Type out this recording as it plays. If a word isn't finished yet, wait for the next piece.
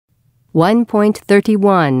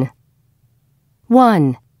1.31.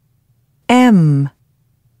 1. M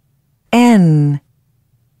N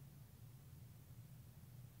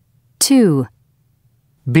 2.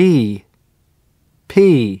 B,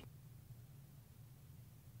 P,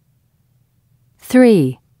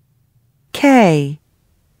 3. K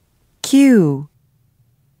Q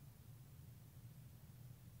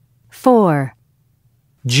 4.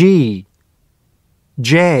 G,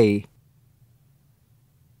 J,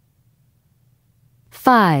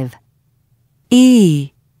 5.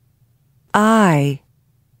 E I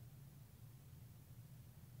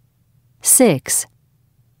 6.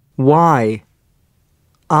 Y,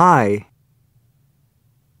 I,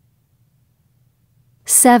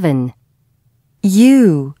 7.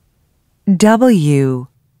 U W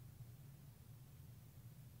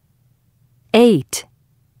 8.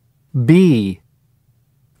 B,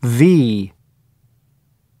 V,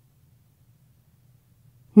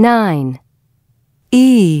 9.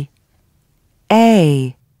 E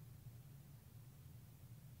A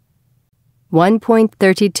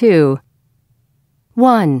 1.32.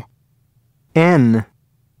 1. N,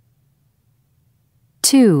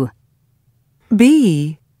 2.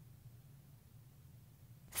 B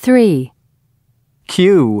 3.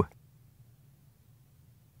 Q,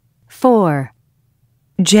 4.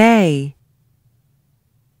 J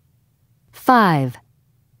 5.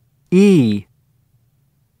 E,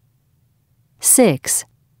 6.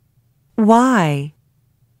 Y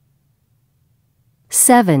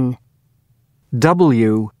 7.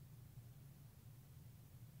 W,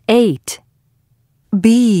 8.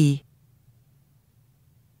 B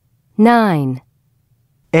 9.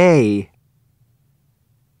 A,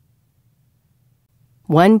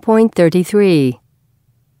 1.33.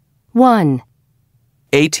 1.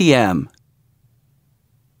 ATM,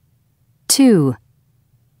 2.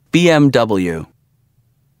 BMW,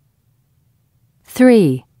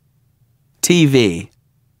 3. TV,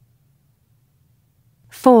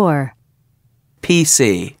 4.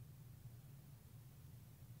 PC,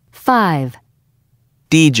 5.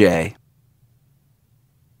 DJ,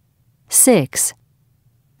 6.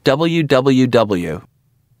 WWW,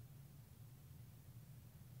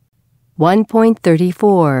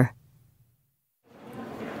 1.34.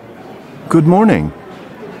 Good morning.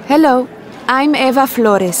 Hello, I'm Eva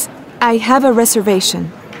Flores. I have a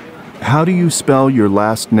reservation. How do you spell your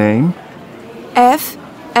last name?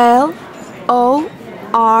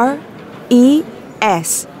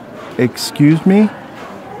 Flores. Excuse me?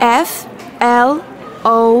 Flores.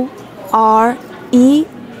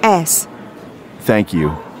 Thank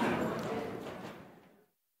you.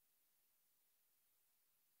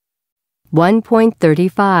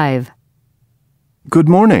 1.35. Good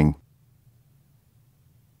morning.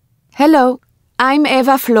 Hello, I'm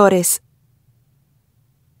Eva Flores.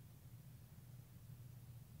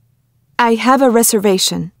 I have a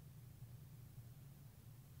reservation.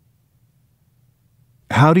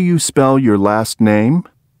 How do you spell your last name?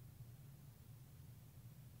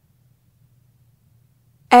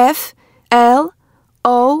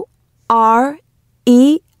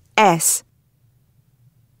 Flores.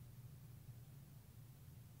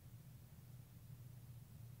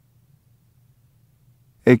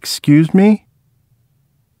 Excuse me?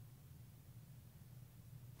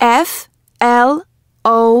 Flores.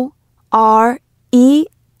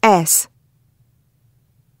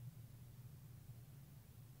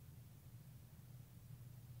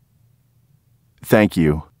 Thank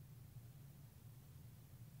you.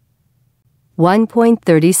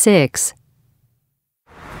 1.36.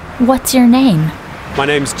 What's your name? My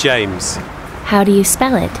name's James. How do you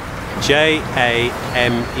spell it? James.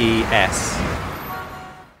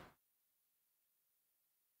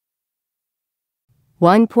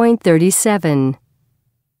 1.37.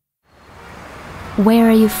 Where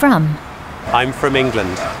are you from? I'm from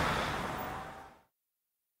England.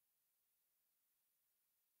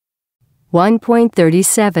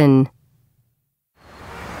 1.37.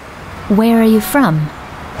 Where are you from?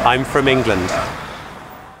 I'm from England.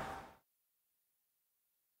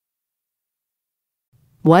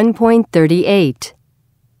 1.38.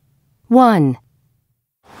 1.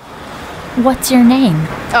 What's your name?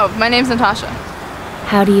 Oh, my name's Natasha.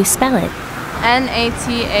 How do you spell it? Natasha.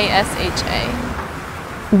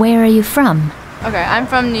 Where are you from? Okay, I'm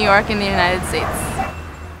from New York in the United States.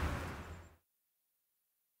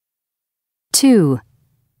 2.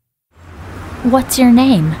 What's your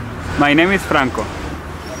name? My name is Franco.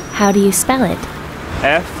 How do you spell it?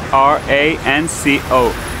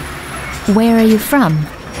 Franco. Where are you from?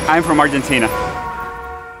 I'm from Argentina.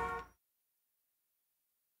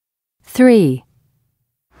 3.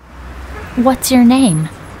 What's your name?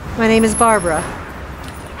 My name is Barbara.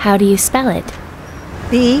 How do you spell it?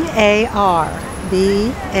 B-A-R.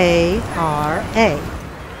 B-A-R-A.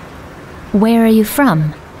 Where are you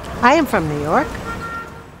from? I am from New York.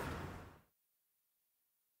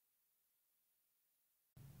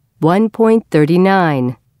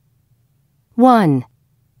 $1.39. 1,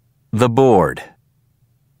 The board.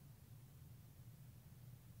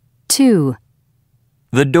 2,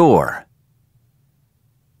 The door.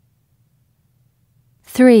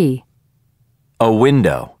 3, A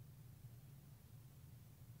window.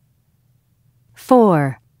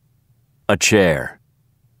 4, A chair.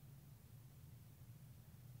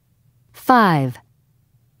 5,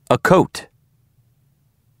 A coat.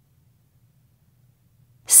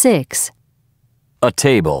 6, A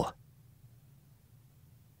table.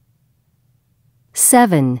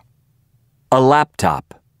 7, A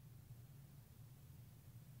laptop.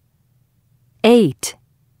 8,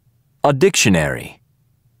 A dictionary.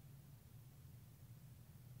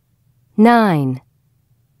 9,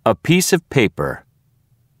 A piece of paper.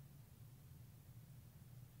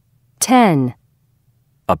 10.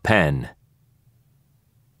 A pen.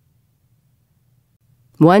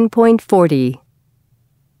 1.40.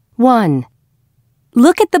 1,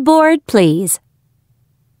 Look at the board, please.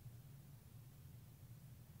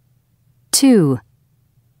 2,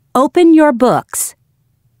 Open your books.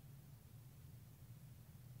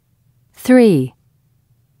 3,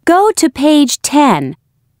 Go to page 10.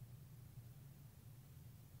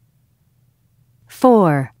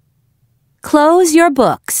 4, Close your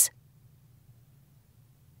books.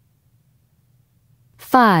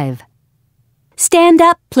 5, Stand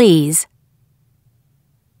up, please.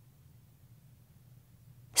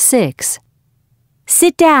 6,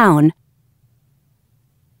 Sit down.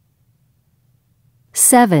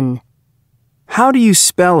 7, How do you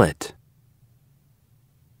spell it?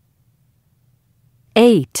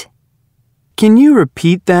 8, Can you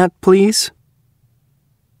repeat that, please?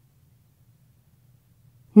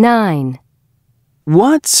 9,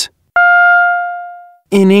 What's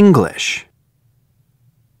in English?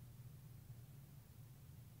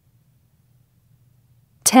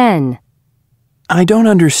 10, I don't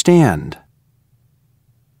understand.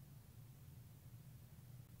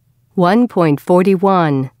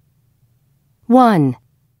 1.41. 1,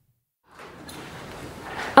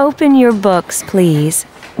 Open your books, please.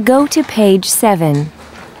 Go to page 7.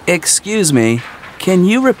 Excuse me, can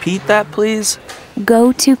you repeat that, please?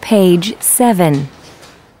 Go to page 7.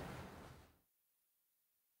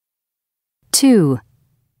 2,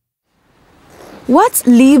 What's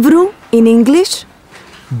libro in English?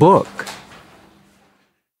 Book.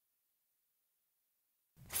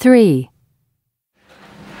 3,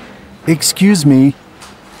 Excuse me,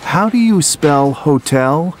 how do you spell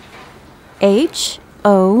hotel?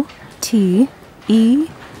 H-O-T-E-L.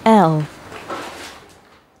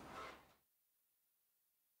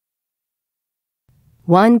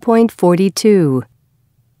 1.42.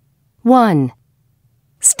 1,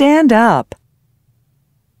 Stand up.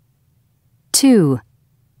 2,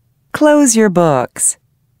 Close your books.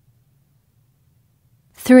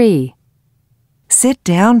 3, Sit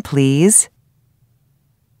down, please.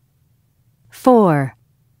 4,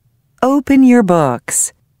 Open your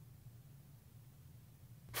books.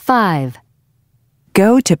 5,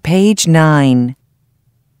 Go to page 9.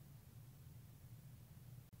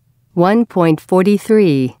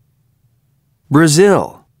 1.43.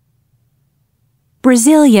 Brazil.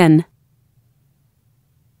 Brazilian.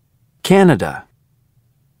 Canada.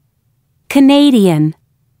 Canadian.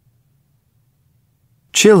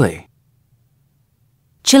 Chile.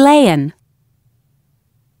 Chilean.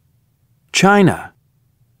 China.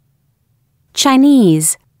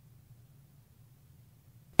 Chinese.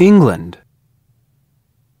 England.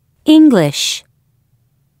 English.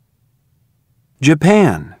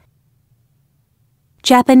 Japan.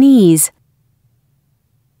 Japanese.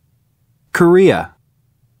 Korea.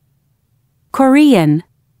 Korean.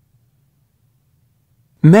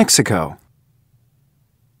 Mexico.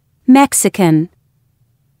 Mexican.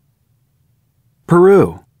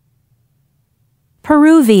 Peru.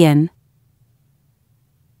 Peruvian.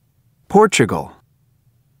 Portugal.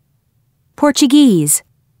 Portuguese.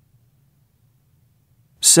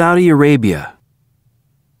 Saudi Arabia.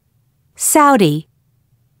 Saudi.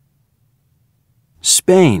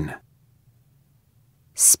 Spain.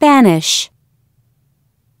 Spanish.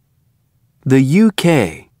 The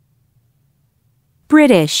UK.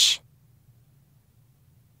 British.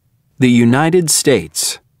 The United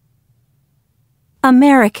States.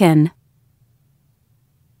 American.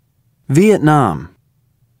 Vietnam.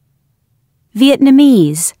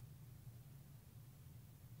 Vietnamese.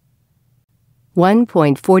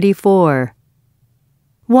 1.44.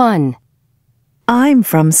 1, I'm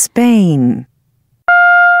from Spain.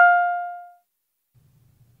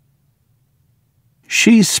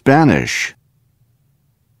 She's Spanish.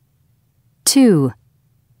 2,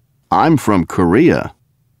 I'm from Korea.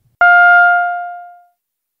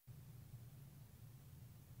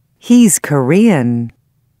 He's Korean.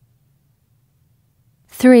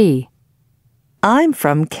 3, I'm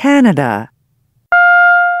from Canada.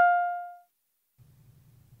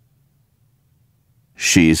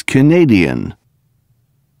 She's Canadian.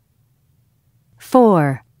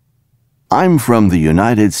 4, I'm from the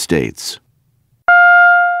United States.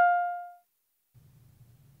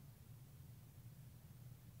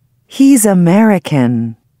 He's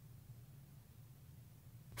American.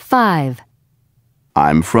 5,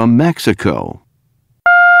 I'm from Mexico.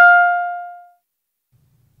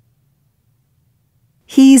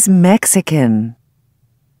 He's Mexican.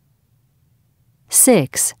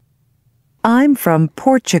 6, I'm from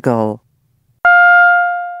Portugal.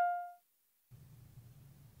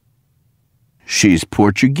 She's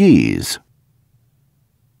Portuguese.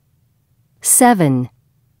 7,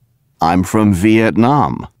 I'm from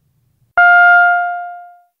Vietnam.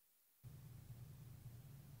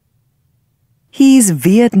 He's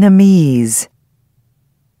Vietnamese.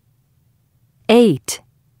 8,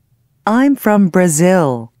 I'm from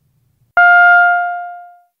Brazil.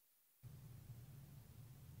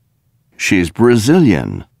 She's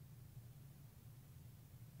Brazilian.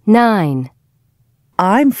 9,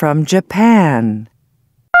 I'm from Japan.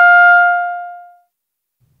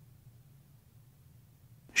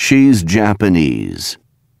 She's Japanese.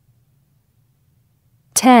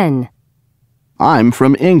 10, I'm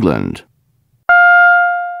from England.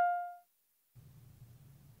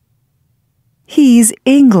 He's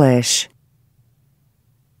English.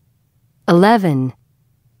 11,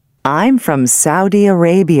 I'm from Saudi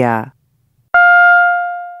Arabia.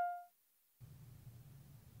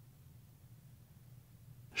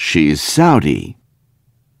 She's Saudi.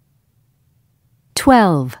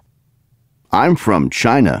 12, I'm from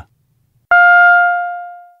China.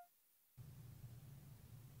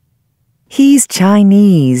 He's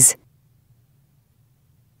Chinese.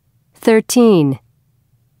 13,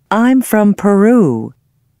 I'm from Peru.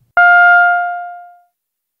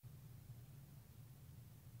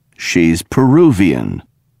 She's Peruvian.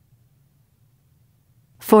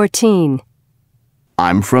 14,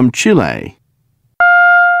 I'm from Chile.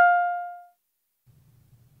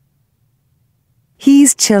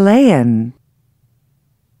 He's Chilean.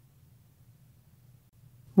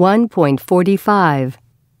 1.45.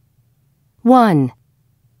 1,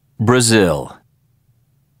 Brazil.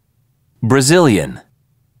 Brazilian.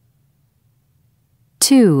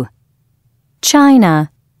 2,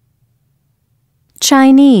 China.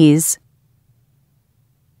 Chinese.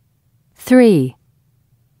 3,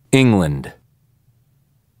 England.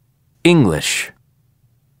 English.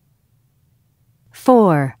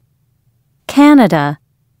 4, Canada.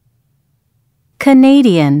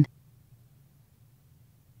 Canadian.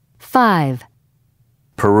 5,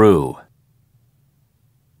 Peru.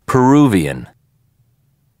 Peruvian.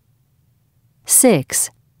 6,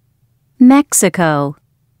 Mexico.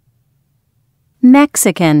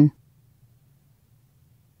 Mexican.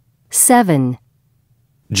 7,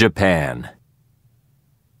 Japan.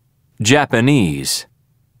 Japanese.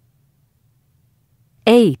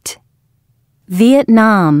 8,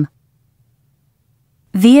 Vietnam.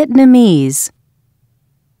 Vietnamese.